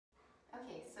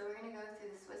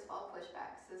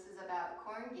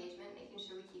core engagement, making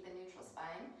sure we keep a neutral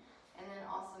spine, and then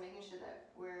also making sure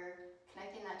that we're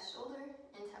connecting that shoulder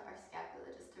into our scapula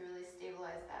just to really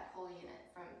stabilize that whole unit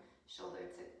from shoulder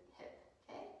to hip,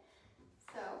 okay?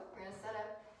 So we're gonna set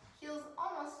up heels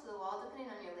almost to the wall, depending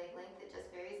on your leg length, it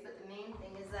just varies, but the main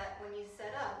thing is that when you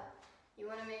set up, you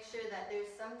wanna make sure that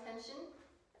there's some tension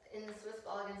in the Swiss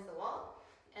ball against the wall,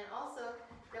 and also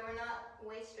that we're not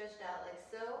way stretched out like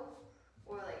so,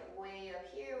 or like way up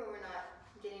here where we're not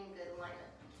getting good alignment,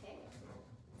 okay?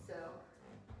 So,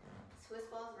 Swiss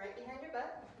balls right behind your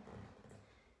butt,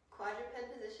 quadruped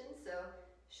position, so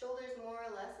shoulders more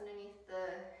or less underneath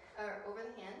or over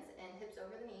the hands and hips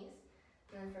over the knees.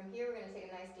 And then from here, we're gonna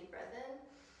take a nice deep breath in,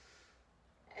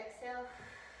 exhale,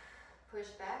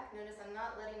 push back. Notice I'm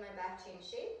not letting my back change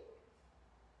shape.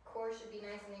 Core should be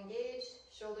nice and engaged,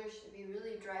 shoulders should be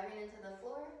really driving into the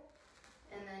floor,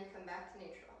 and then come back to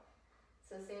neutral.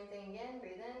 So same thing again,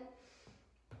 breathe in,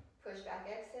 push back,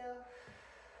 exhale,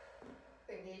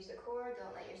 engage the core,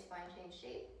 don't let your spine change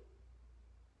shape,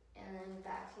 and then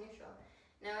back to neutral.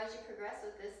 Now as you progress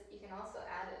with this, you can also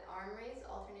add an arm raise,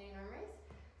 alternating arm raise.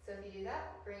 So if you do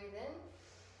that, breathe in,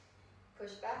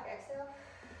 push back, exhale,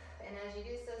 and as you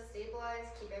do so,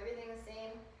 stabilize, keep everything the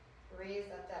same,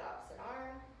 raise up that opposite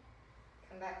arm,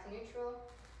 come back to neutral,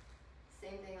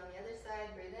 same thing on the other side,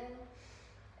 breathe in,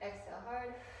 exhale hard,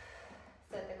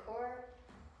 set the core,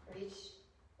 reach